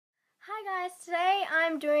guys, today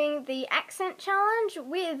I'm doing the accent challenge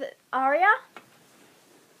with Aria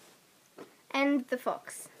and the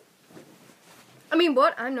Fox. I mean,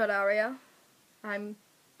 what? I'm not Aria. I'm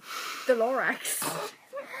the Lorax.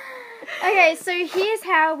 Okay, so here's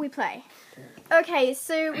how we play. Okay,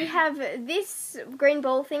 so we have this green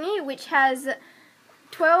ball thingy which has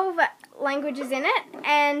 12 languages in it,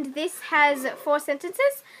 and this has 4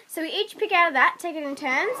 sentences. So we each pick out of that, take it in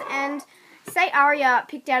turns, and say Aria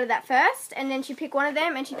picked out of that first, and then she pick one of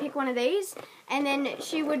them, and she pick one of these, and then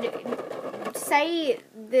she would say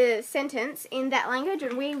the sentence in that language,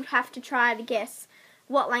 and we would have to try to guess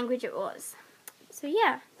what language it was. So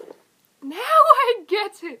yeah. Now I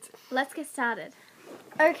get it. Let's get started.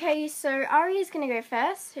 Okay, so Aria's going to go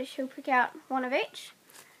first, so she'll pick out one of each,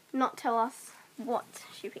 not tell us what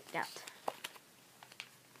she picked out.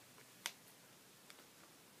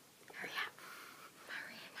 Hurry up.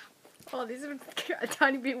 Hurry up. Oh, this is a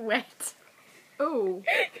tiny bit wet. Oh.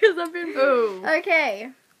 Because I've been... Oh.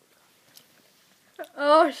 Okay.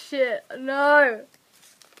 Oh, shit. No.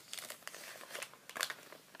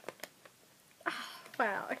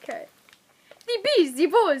 Wow, okay. The bees, the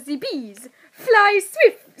boys, the bees fly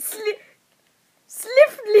swiftly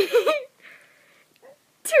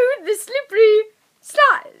to the slippery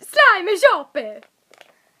slime shop.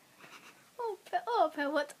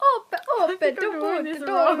 Open, what's open? Don't want this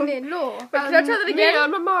wrong. Can I try that again?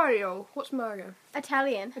 I'm Mario. What's Mario?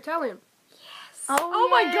 Italian. Italian. Yes. Oh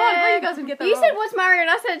my god, why you guys would get that You wrong? said what's Mario and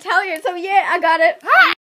I said Italian, so yeah, I got it.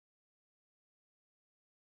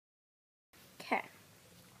 Okay.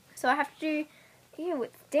 So I have to do... Ew,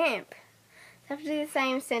 it's damp. I have to do the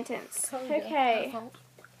same sentence. Okay.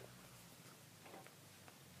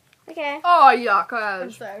 Okay. Oh, yuck.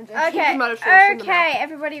 Okay,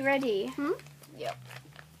 everybody ready? Hmm? Yep.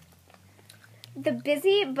 The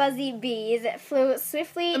busy, buzzy bees flew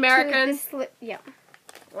swiftly American. to the Yep.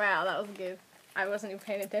 Wow, that was good. I wasn't even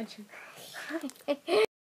paying attention.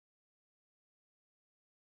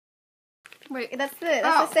 Wait. That's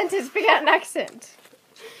the sentence. Pick out an accent.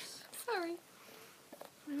 Sorry.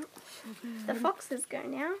 The foxes go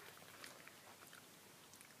now.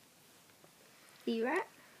 You right?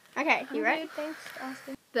 Okay, you right?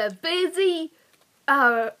 The busy,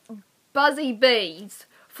 buzzy bees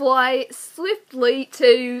fly swiftly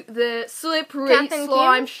to the slippery Captain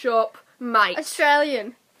slime Kim? shop, mate.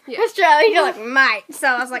 Australian. Yeah. Australian, you're like, mate. So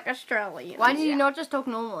I was like, Australian. Why did you not just talk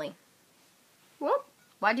normally? What?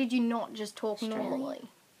 Why did you not just talk normally?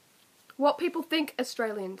 What people think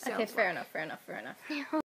Australian sounds Okay, fair like. enough.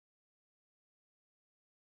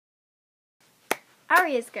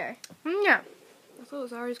 Aria's go. Yeah. I thought it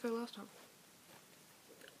was Ari's go last time.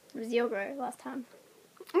 It was your go last time.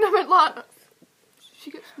 No, I meant last. She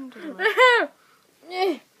gets some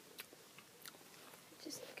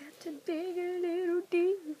Just got to dig a little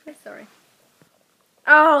deeper. Sorry.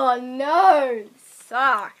 Oh no!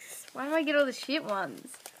 Sucks. Why do I get all the shit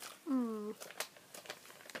ones? Mm.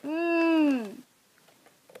 Don't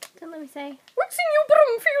let me say. What's in your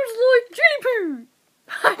bum feels like jelly poo?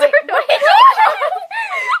 I Wait, don't know. I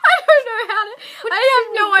don't know how to. I have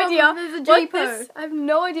no idea. There's a what G-po. this. I have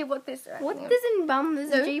no idea what this. What does in bum?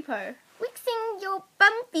 There's a G-po. Wixing your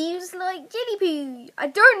bum feels like jelly poo. I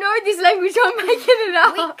don't know this language. I'm making it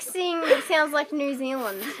up. Wixing sounds like New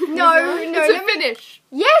Zealand. No, it's a Finnish.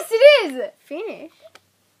 Yes, it is. Finnish.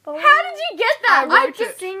 How did you get that? I wrote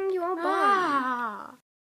it. Wixing your bum. Ah.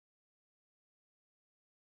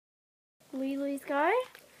 Lily's go.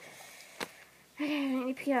 Okay, let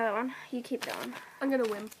me pick out that one. You keep going. I'm gonna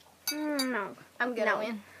win. No. I'm gonna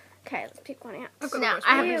win. Okay, let's pick one out. I've got No, the worst I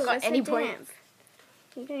one. haven't Ew, got that's so any damp. points.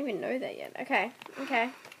 You don't even know that yet. Okay.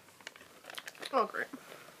 Oh, great.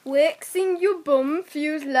 Waxing your bum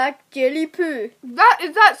feels like jelly poo. That's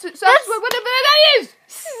whatever that is.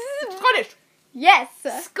 Scottish. Yes.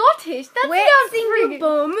 Scottish? That Waxing sounds your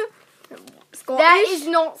bum. Scottish. That is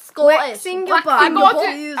not Scottish. Waxing your bum. I got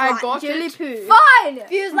it. Feels I like got jelly it. poo. Fine.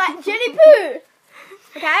 Feels like jelly poo.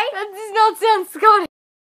 Okay? That does not sound Scottish.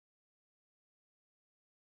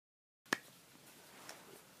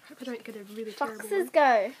 I hope I don't get a really terrible Foxes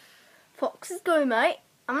go. Foxes go, mate.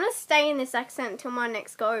 I'm going to stay in this accent until my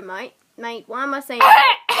next go, mate. Mate, why am I saying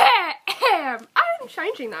that? I'm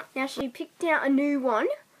changing that. Now, she picked out a new one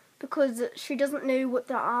because she doesn't know what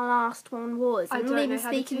the last one was. I I'm don't not know even how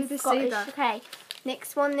to speaking do this Scottish. either. Okay,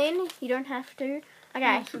 next one then. You don't have to.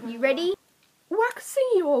 Okay, you ready?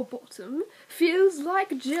 Waxing your bottom feels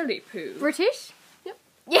like jelly poo. British? Yep.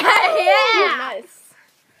 Yeah. Nice.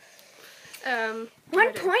 1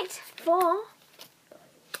 ready. point for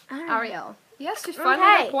Ariel. Yes, just finally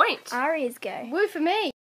got a point. Aria's go. Woo for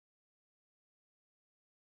me.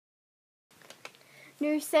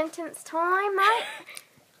 New sentence time, mate.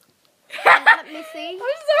 Let me see. I'm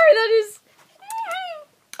sorry, that is...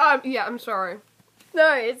 yeah, I'm sorry.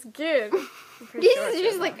 No, it's good. This is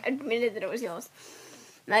just like admitted that it was yours,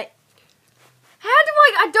 mate. How do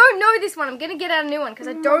I don't know this one. I'm going to get out a new one because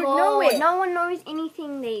I don't know it. No one knows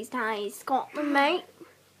anything these days. Scotland, mate.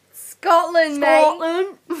 Scotland, mate.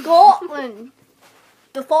 Scotland. Scotland.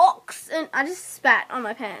 The Fox. And I just spat on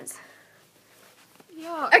my pants.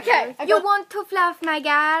 Yeah. Okay, you want to fluff my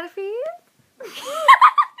Garfield?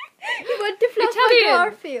 You want to fluff my Italian.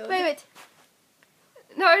 Garfield. Wait.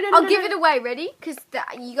 No. I'll give it away. Ready? Because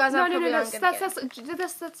you guys are probably not going to get it. That's what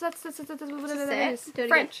it it. is. Do it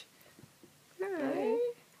French. No. Is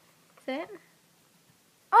it?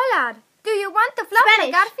 Oh, lad. Do you want to fluff my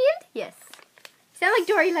Spanish. Garfield? Yes. Sound like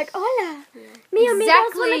Dory, like, hola. Me and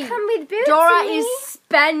Exactly. want to come with boots. Dora me. is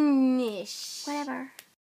Spanish. Whatever.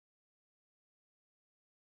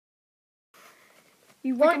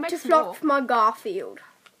 You can want make to some fluff my Garfield.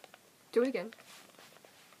 Do it again.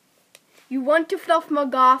 You want to fluff my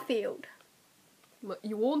Garfield.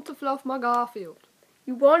 You want to fluff my Garfield.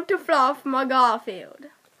 You want to fluff my Garfield.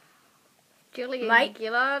 Julie Mate.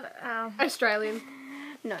 Gillard. Australian.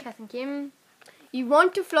 No. Kath and Kim. You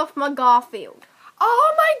want to fluff my Garfield.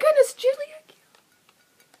 Oh my goodness, Julia.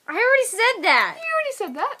 I already said that. You already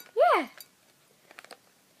said that. Yeah.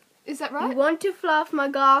 Is that You right? want to fluff my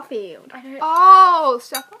Garfield. I don't. Oh,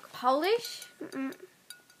 South Park. Polish. Mm-mm.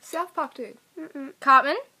 South Park, dude. Mm-mm.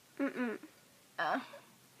 Cartman. Mm-mm. Uh,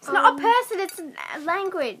 It's not a person, it's a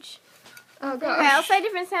language. Oh Okay, I'll gosh. say a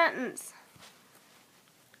different sentence.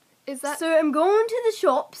 Is that So I'm going to the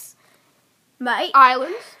shops, mate.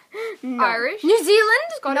 Ireland? No. Irish? New Zealand.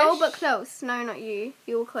 Scottish? No, but close. No, not you.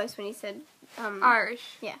 You were close when you said,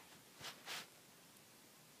 Irish.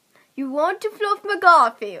 You want to fluff my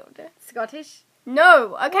Garfield. Scottish.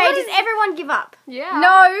 No. Okay, What does is- everyone give up? Yeah.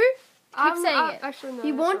 No. I'm saying it. Actually, no.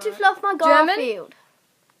 You that's want to alright. fluff my German? Garfield.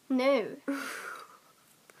 No.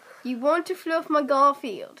 You want to fluff my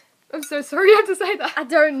Garfield. I'm so sorry you have to say that. I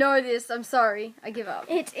don't know this. I'm sorry. I give up.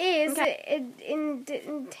 It is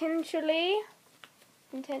intentionally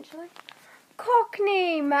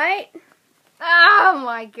Cockney, mate. Oh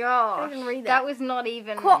my gosh. I didn't read That that. was not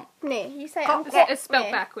even. Cockney. You say I'm It's Cockney.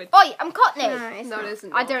 spelled backwards. Oh, yeah, I'm Cockney. No, it's No, not. it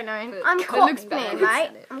isn't. I don't know. But I'm it looks Cockney,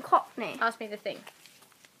 bad. mate. I'm Cockney. Ask me to think.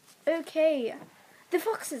 Okay. The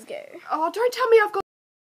foxes go. Oh, don't tell me I've got.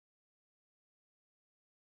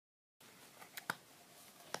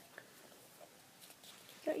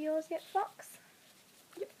 Got yours yet, Fox?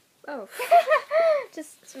 Oh.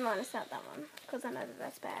 Just minus out that one, because I know that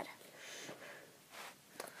that's bad.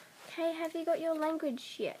 Okay, have you got your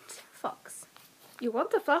language yet, Fox? You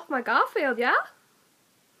want to fluff my Garfield, yeah?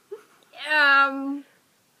 I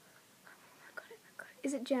got it.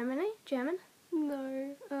 Is it Germany? German?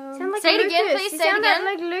 No. Sound like Say it again, Lucas. please. You Say it sound again.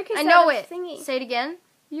 Like Lucas I know out of it. Thingy. Say it again.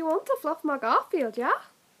 You want to fluff my Garfield, yeah?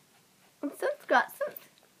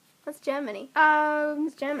 That's Germany.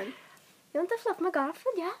 It's German. You want to fluff my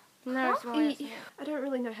Garfield? Yeah. No, it's more. I don't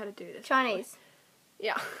really know how to do this. Chinese.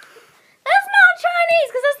 Yeah. That's not Chinese,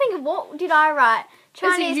 because I was thinking, what did I write?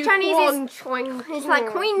 Chinese is it's like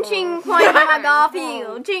queen ching quang my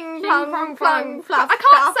Garfield, ching plong plong fluff. I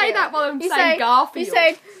can't Garfield. say that while I'm You saying say- Garfield. You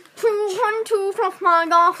say 2 1 2 fluff my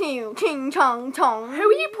Garfield, ching chong chong. Who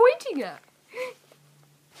are you pointing at?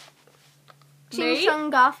 Ching Me? chong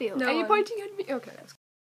Garfield. Are you pointing at me? Okay, that's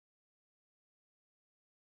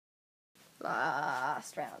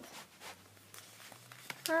Last round.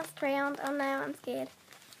 Last round. Oh no, I'm scared.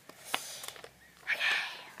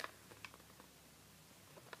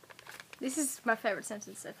 This is my favourite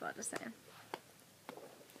sentence so far, just saying.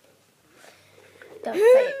 Don't say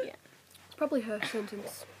it yet. It's probably her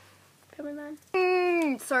sentence. Probably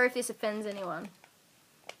mine. Sorry if this offends anyone.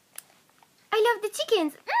 I love the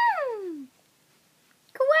chickens.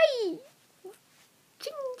 Kawaii.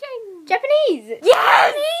 Ching ching. Japanese.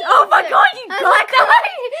 Yes! Oh my god, you I got like that!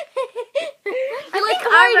 I like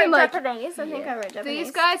think I Korean wrote emoji. Japanese. I think I wrote Japanese.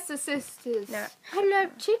 These guys are sisters. No. I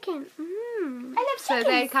love chicken. I love So chickens.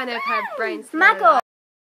 they kind of have brains. that Mako. are-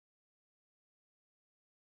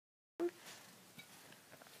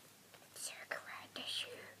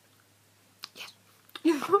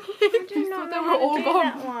 You thought they know were how to all do gone,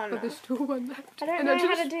 that one. but there's still one left. I don't and know I how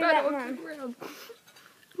just to do spat that it one. on the ground.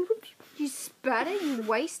 You spat it? You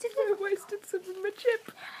wasted it? I wasted some of my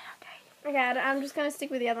chip. Okay, I'm just going to stick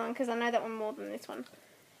with the other one because I know that one more than this one.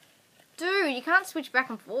 Dude, you can't switch back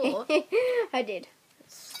and forth. I did.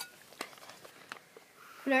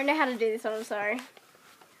 I don't know how to do this one, I'm sorry.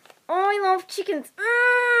 Oh, I love chickens.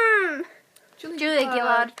 Julia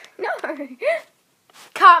Gillard. No.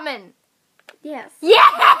 Cartman. Yes.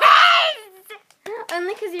 Yes!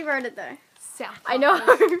 Only because you wrote it though. South I know.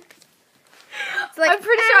 It's like, I'm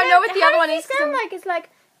pretty sure I know what the other one is. How does it sound like? It's like,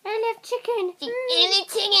 I love chicken.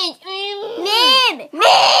 chicken.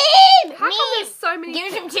 How come there's so many? Give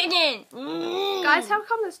me some chicken. Guys, how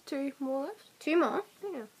come there's 2 more left? 2 more.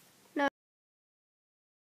 Yeah.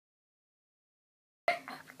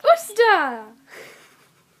 Oyster.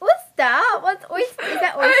 Oyster? What's oyster? Is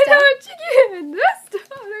that I oyster? know chicken. Oyster.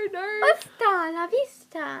 I don't know. Oyster, la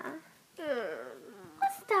vista.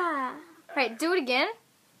 Oyster. Wait, do it again.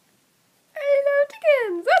 I know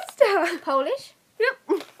chickens. Oyster. Polish? Yep.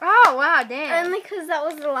 Oh, wow, damn. Only because that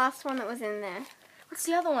was the last one that was in there. What's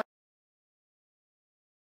the other one?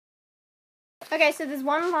 Okay, so there's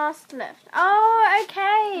one last left. Oh,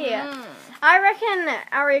 okay. I reckon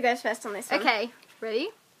Aria goes first on this one. Okay, ready?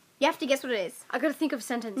 You have to guess what it is. I gotta think of a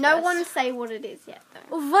sentence. No first. one say what it is yet,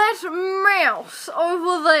 though. That mouse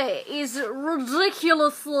over there is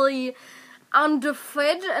ridiculously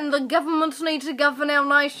underfed, and the government need to govern our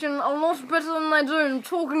nation a lot better than they do. I'm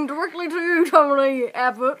talking directly to you, Tony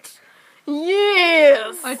Abbott.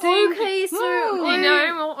 Yes! I think Okay, so you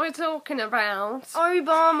know what we're talking about.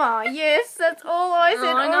 Obama. Yes, that's all I said.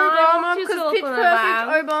 I know Obama, what you're because Pitch talking Perfect.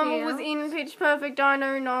 about, Obama yeah. was in Pitch Perfect. I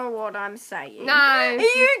don't know what I'm saying. No.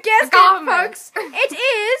 You guessed it, government. folks. It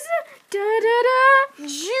is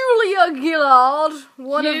Julia Gillard,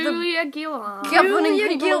 one of the Julia Gillard. governing Julia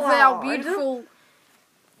people of our Gillard. beautiful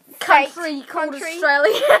country called Country.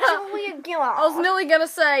 Australia. Julia Gillard. I was nearly gonna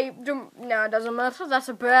say, no, it doesn't matter, that's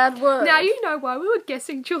a bad word. Now you know why we were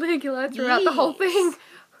guessing Julia Gillard throughout the whole thing.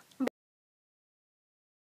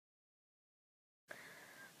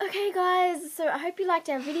 Okay guys, so I hope you liked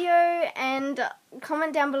our video, and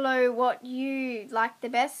comment down below what you like the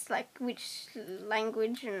best, like which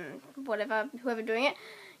language and whatever, whoever doing it.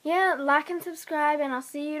 Yeah, like and subscribe, and I'll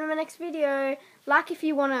see you in my next video. Like if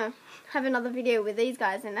you want to have another video with these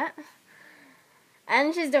guys in it.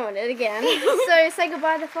 And she's doing it again. So say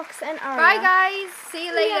goodbye to Fox and Aria. Bye guys, see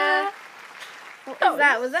you later. Yeah. What was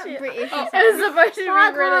that? Was that British? Or It something? was supposed to Bye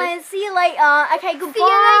be British. guys, see you later. Okay, goodbye. See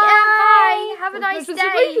you later. Bye. Have a Well, nice this is a day.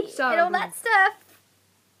 British And all song. that stuff.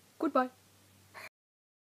 Goodbye.